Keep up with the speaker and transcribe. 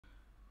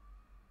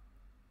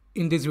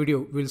In this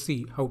video, we'll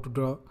see how to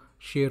draw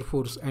shear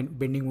force and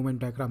bending moment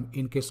diagram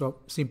in case of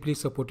simply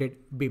supported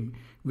beam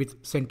with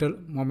central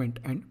moment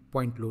and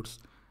point loads.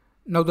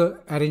 Now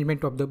the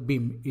arrangement of the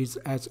beam is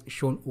as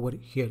shown over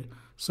here.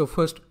 So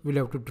first we'll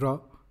have to draw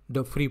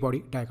the free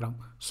body diagram.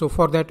 So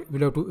for that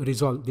we'll have to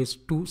resolve this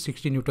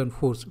 260 Newton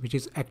force which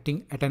is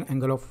acting at an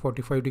angle of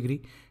 45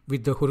 degree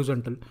with the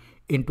horizontal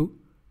into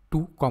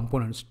two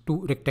components,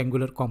 two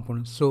rectangular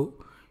components. So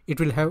it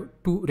will have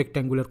two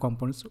rectangular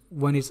components.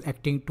 One is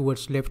acting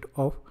towards left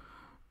of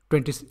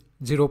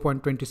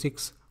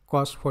 0.26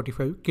 cos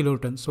 45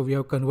 kilonewton. So we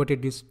have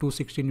converted this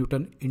 260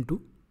 Newton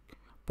into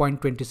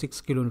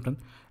 0.26 kilonewton,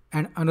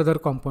 and another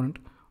component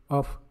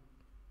of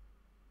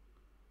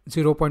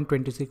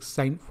 0.26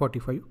 sin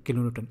 45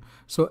 kilonewton.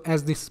 So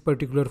as this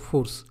particular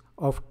force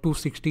of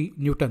 260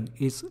 Newton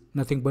is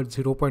nothing but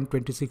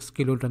 0.26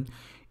 kilonewton,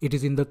 it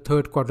is in the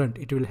third quadrant.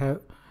 It will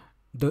have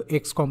the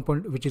x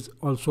component which is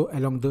also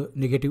along the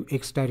negative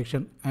x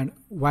direction and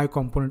y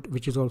component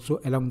which is also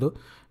along the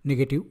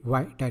negative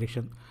y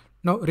direction.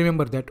 Now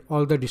remember that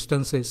all the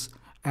distances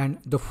and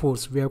the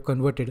force we have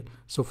converted.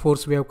 So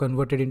force we have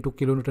converted into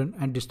kilonewton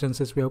and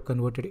distances we have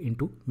converted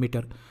into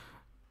meter.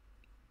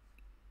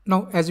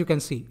 Now as you can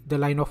see, the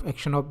line of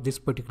action of this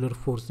particular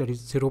force, that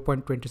is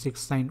 0.26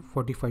 sin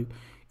 45,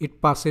 it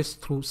passes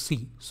through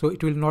C. So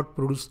it will not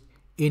produce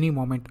any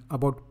moment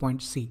about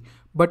point C,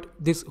 but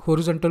this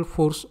horizontal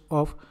force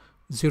of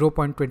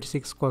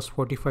 0.26 cos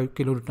 45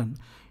 kilonewton,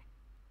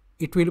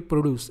 it will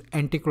produce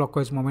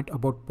anti-clockwise moment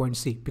about point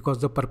C because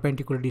the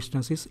perpendicular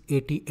distance is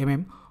 80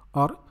 mm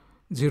or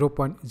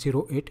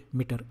 0.08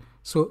 meter.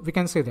 So we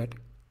can say that,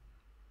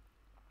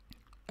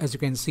 as you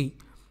can see,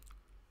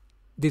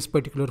 this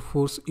particular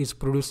force is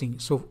producing,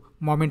 so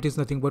moment is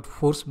nothing but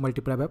force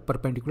multiplied by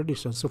perpendicular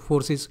distance. So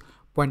force is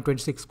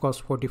 0.26 cos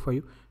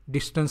 45,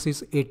 distance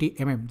is 80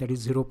 mm, that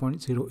is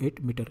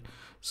 0.08 meter.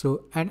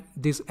 So and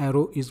this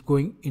arrow is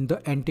going in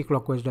the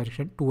anti-clockwise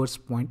direction towards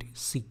point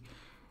C.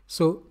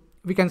 So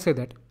we can say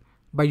that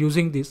by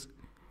using this,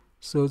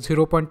 so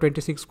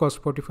 0.26 cos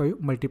 45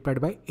 multiplied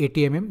by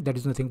 80 mm, that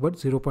is nothing but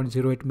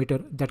 0.08 meter,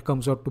 that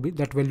comes out to be,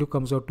 that value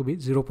comes out to be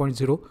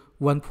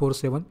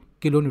 0.0147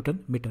 kilonewton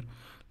meter.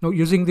 Now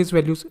using these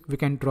values we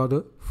can draw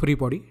the free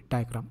body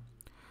diagram.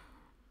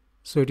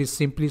 So it is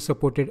simply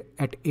supported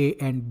at A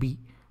and B.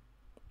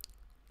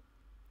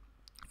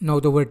 Now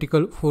the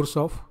vertical force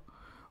of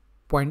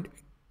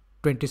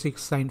 0.26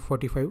 sin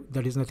 45,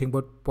 that is nothing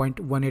but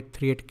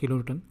 0.1838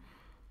 kilonewton.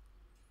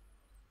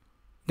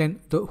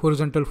 Then the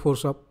horizontal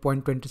force of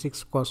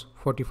 0.26 cos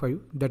 45,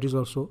 that is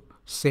also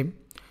same,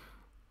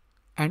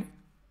 and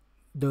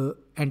the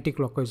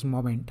anti-clockwise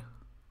moment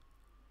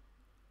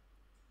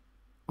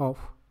of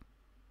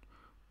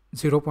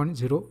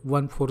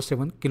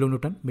 0.0147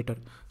 kilonewton meter.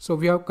 So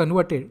we have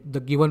converted the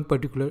given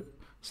particular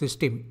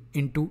system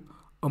into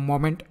a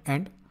moment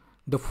and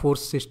the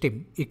force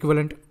system,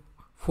 equivalent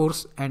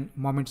force and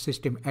moment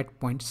system at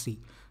point C.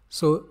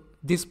 So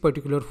this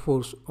particular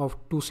force of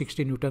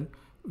 260 Newton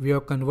we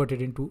have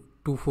converted into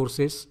two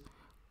forces.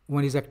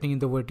 One is acting in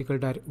the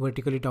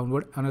vertically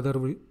downward,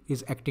 another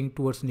is acting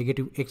towards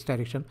negative x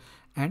direction,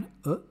 and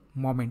a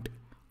moment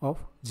of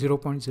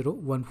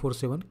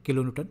 0.0147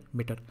 kilonewton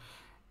meter.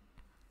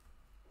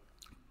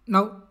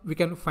 Now we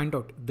can find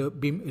out the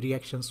beam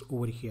reactions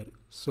over here.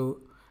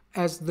 So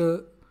as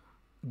the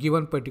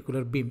given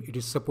particular beam, it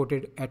is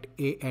supported at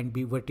A and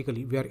B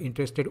vertically, we are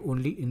interested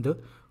only in the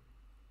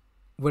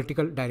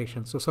vertical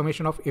direction. So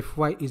summation of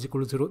Fy is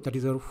equal to 0, that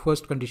is our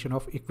first condition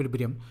of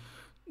equilibrium.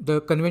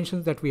 The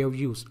conventions that we have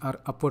used are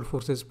upward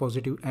forces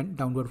positive and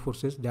downward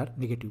forces they are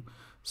negative.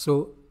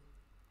 So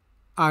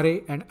Ra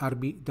and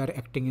Rb, they are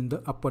acting in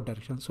the upward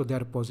direction, so they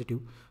are positive.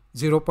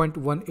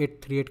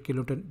 0.1838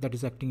 kilonewton, that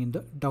is acting in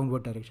the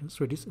downward direction,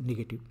 so it is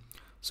negative.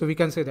 So we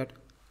can say that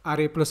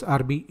Ra plus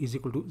Rb is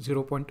equal to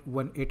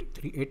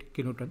 0.1838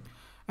 kilonewton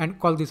and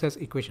call this as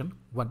equation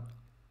 1.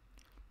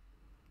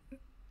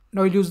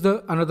 Now we'll use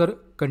the another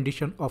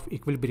condition of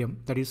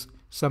equilibrium, that is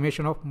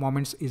summation of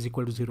moments is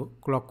equal to 0,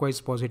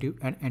 clockwise positive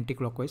and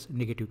anti-clockwise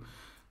negative.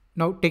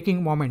 Now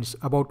taking moments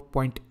about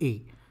point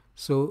A,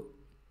 so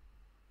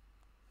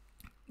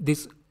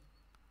this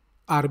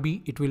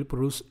Rb, it will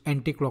produce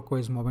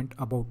anti-clockwise moment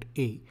about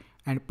A,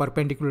 and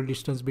perpendicular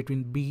distance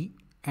between B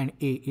and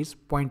A is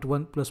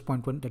 0.1 plus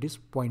 0.1, that is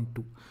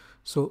 0.2.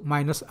 So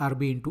minus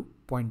Rb into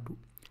 0.2.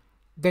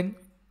 Then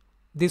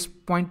this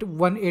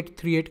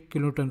 0.1838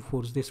 kilonewton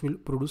force, this will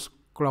produce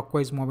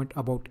clockwise moment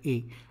about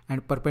A,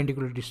 and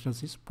perpendicular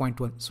distance is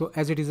 0.1. So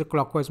as it is a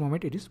clockwise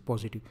moment, it is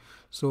positive.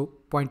 So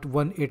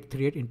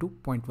 0.1838 into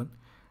 0.1.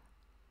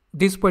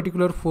 This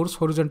particular force,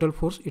 horizontal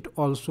force, it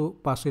also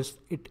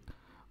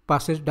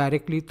passes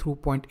directly through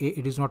point A.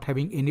 It is not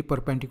having any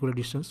perpendicular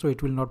distance, so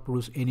it will not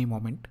produce any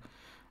moment.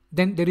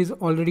 Then there is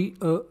already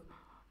a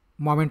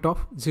moment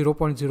of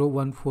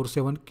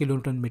 0.0147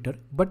 kilonewton meter,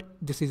 but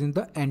this is in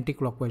the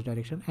anti-clockwise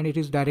direction and it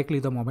is directly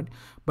the moment,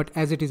 but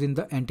as it is in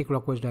the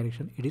anti-clockwise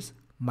direction, it is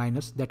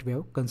minus, that we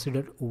have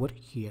considered over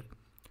here.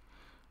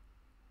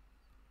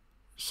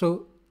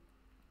 So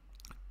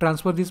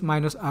transfer this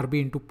minus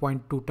RB into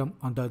 0.2 term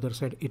on the other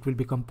side, it will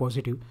become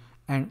positive,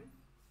 and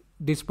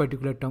this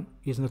particular term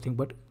is nothing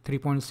but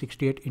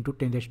 3.68 into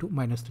 10 raised to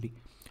minus 3.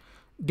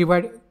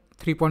 Divide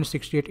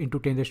 3.68 into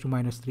 10 raised to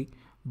minus 3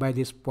 by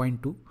this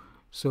 0.2.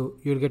 So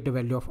you will get the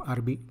value of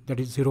RB, that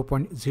is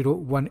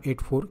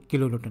 0.0184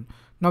 kilonewton.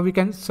 Now we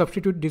can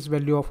substitute this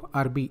value of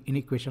RB in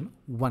equation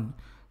 1.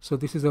 So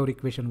this is our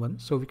equation 1.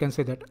 So we can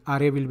say that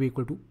RA will be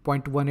equal to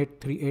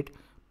 0.1838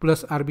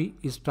 plus RB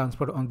is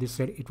transferred on this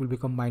side. It will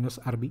become minus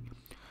RB.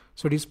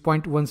 So it is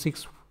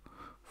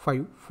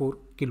 0.1654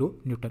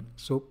 kilonewton.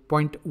 So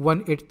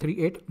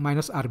 0.1838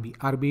 minus RB.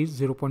 RB is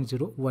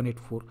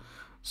 0.0184.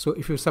 So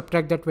if you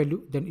subtract that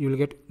value, then you will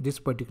get this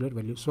particular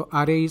value. So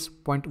RA is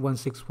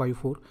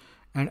 0.1654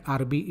 and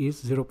RB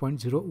is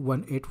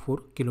 0.0184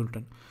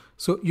 kilonewton.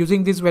 So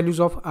using these values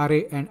of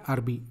RA and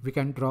RB, we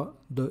can draw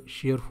the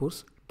shear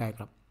force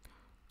diagram.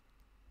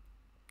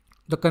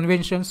 The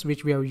conventions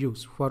which we have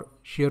used for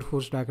shear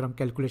force diagram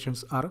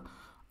calculations are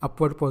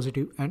upward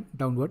positive and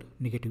downward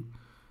negative.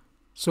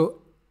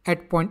 So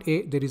at point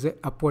A, there is a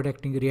upward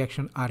acting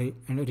reaction RA,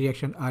 and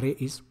reaction RA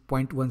is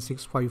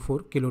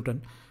 0.1654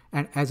 kilonewton,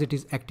 and as it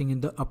is acting in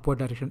the upward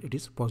direction, it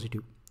is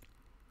positive.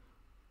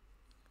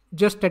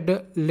 Just at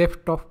the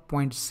left of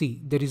point C,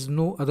 there is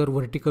no other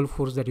vertical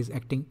force that is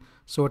acting.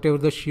 So whatever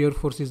the shear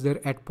force is there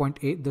at point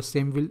A, the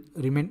same will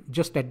remain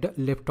just at the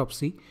left of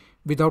C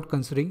without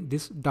considering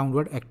this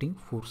downward acting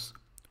force.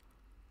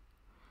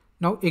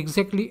 Now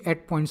exactly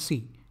at point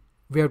C,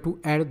 we have to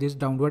add this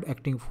downward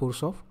acting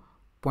force of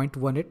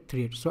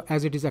 0.1838. So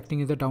as it is acting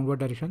in the downward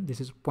direction,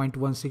 this is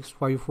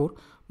 0.1654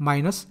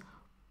 minus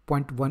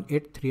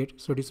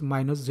 0.1838. So it is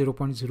minus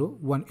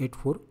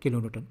 0.0184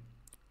 kilonewton.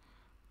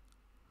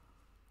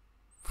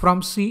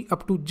 From C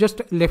up to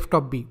just left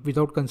of B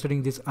without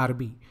considering this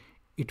RB,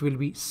 it will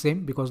be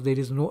same because there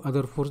is no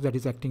other force that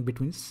is acting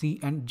between C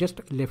and just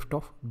left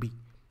of B.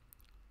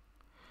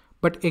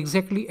 But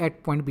exactly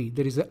at point B,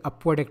 there is an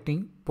upward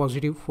acting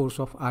positive force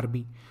of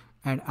RB,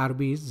 and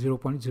RB is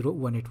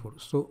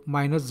 0.0184. So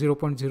minus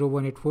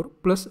 0.0184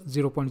 plus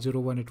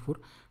 0.0184,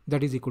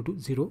 that is equal to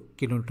 0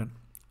 kilonewton.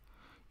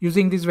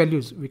 Using these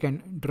values, we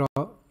can draw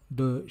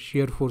the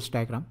shear force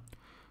diagram.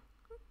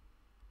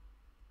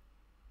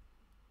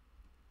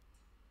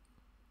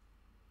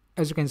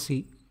 As you can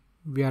see,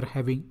 we are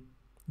having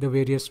the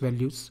various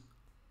values.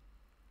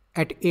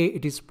 At A,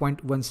 it is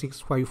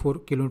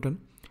 0.1654 kilonewton.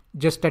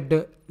 Just at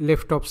the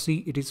left of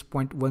C, it is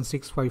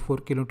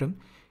 0.1654 kilonewton.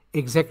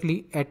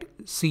 Exactly at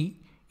C,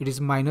 it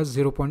is minus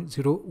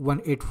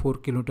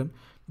 0.0184 kilonewton.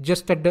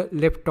 Just at the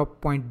left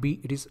of point B,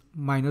 it is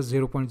minus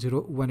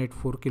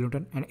 0.0184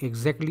 kilonewton, and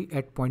exactly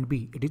at point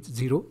B, it is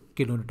 0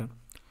 kilonewton.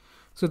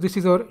 So this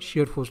is our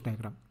shear force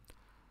diagram.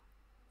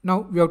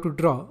 Now we have to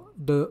draw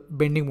the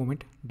bending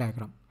moment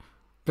diagram.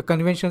 The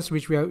conventions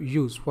which we have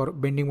used for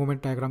bending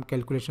moment diagram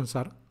calculations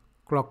are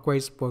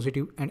clockwise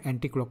positive and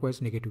anti-clockwise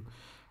negative.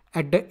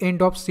 At the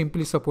end of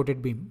simply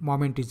supported beam,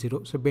 moment is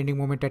 0. So bending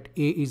moment at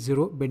A is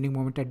 0, bending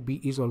moment at B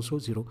is also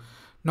 0.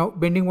 Now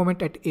bending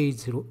moment at A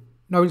is 0.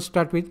 Now we'll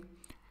start with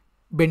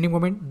bending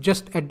moment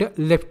just at the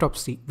left of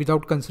C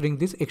without considering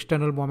this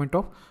external moment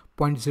of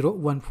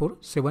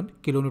 0.0147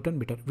 kilonewton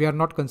meter. We are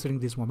not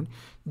considering this moment,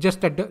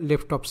 just at the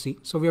left of C.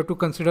 So we have to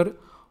consider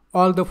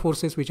all the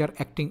forces which are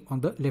acting on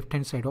the left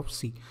hand side of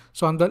C.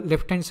 So on the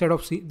left hand side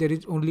of C, there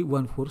is only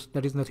one force,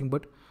 that is nothing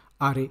but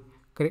RA,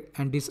 correct?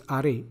 And this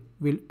RA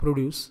will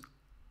produce,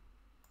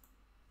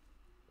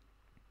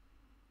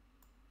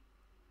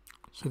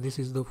 so this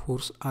is the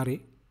force RA,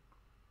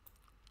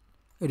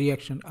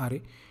 reaction RA.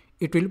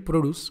 It will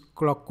produce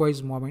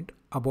clockwise moment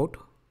about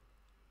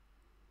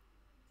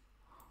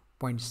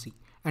point C,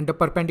 and the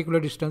perpendicular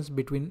distance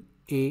between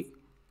A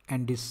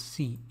and this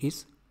C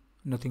is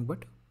nothing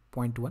but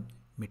 0.1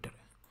 meter.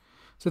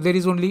 So there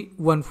is only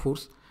one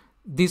force.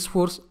 This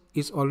force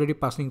is already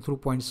passing through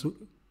point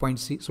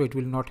C, so it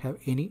will not have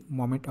any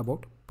moment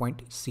about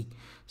point C.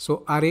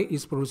 So RA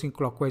is producing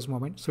clockwise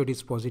moment, so it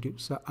is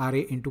positive. So RA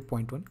into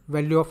 0.1,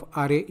 value of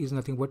RA is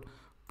nothing but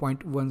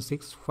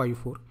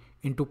 0.1654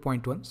 into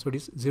 0.1, so it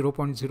is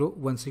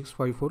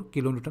 0.01654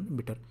 kilonewton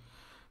meter.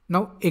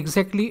 Now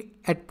exactly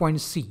at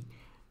point C,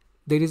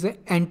 there is an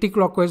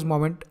anti-clockwise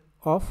moment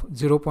of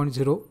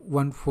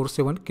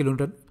 0.0147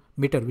 kilonewton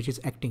meter which is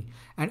acting,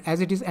 and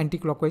as it is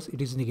anti-clockwise,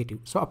 it is negative.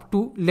 So up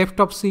to left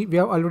of C, we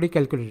have already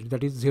calculated,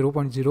 that is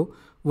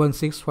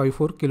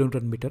 0.01654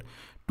 kilonewton meter.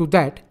 To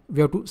that,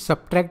 we have to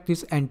subtract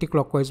this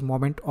anti-clockwise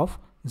moment of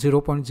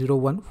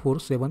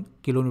 0.0147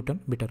 kilonewton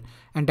meter,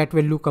 and that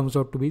value comes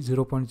out to be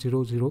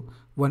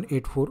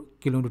 0.00184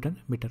 kilonewton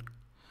meter.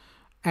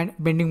 And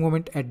bending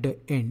moment at the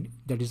end,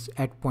 that is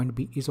at point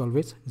B, is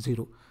always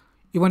 0.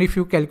 Even if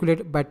you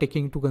calculate by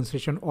taking into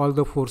consideration all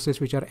the forces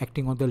which are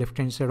acting on the left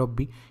hand side of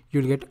B, you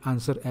will get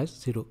answer as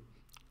 0.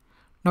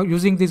 Now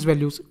using these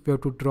values, we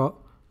have to draw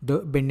the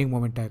bending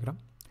moment diagram.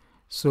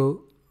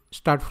 So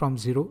start from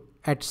 0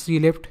 at C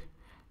left,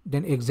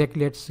 then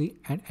exactly at C,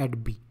 and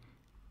at B.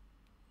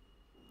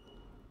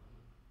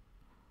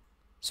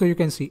 So you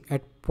can see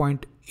at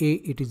point A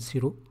it is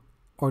 0,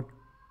 or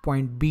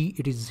point B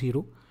it is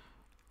 0,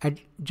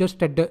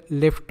 just at the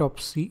left of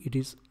C it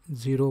is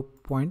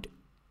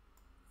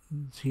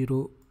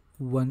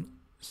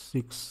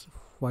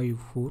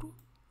 0.01654,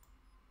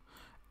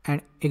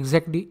 and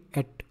exactly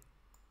at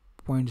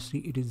point C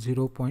it is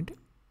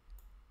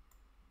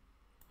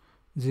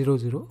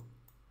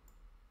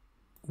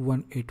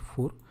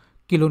 0.00184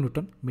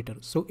 kilonewton meter.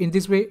 So in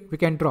this way we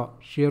can draw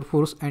shear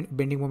force and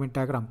bending moment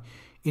diagram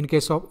in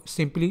case of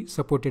simply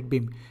supported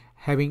beam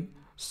having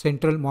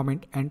central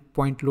moment and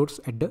point loads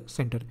at the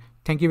center.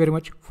 Thank you very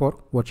much for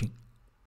watching.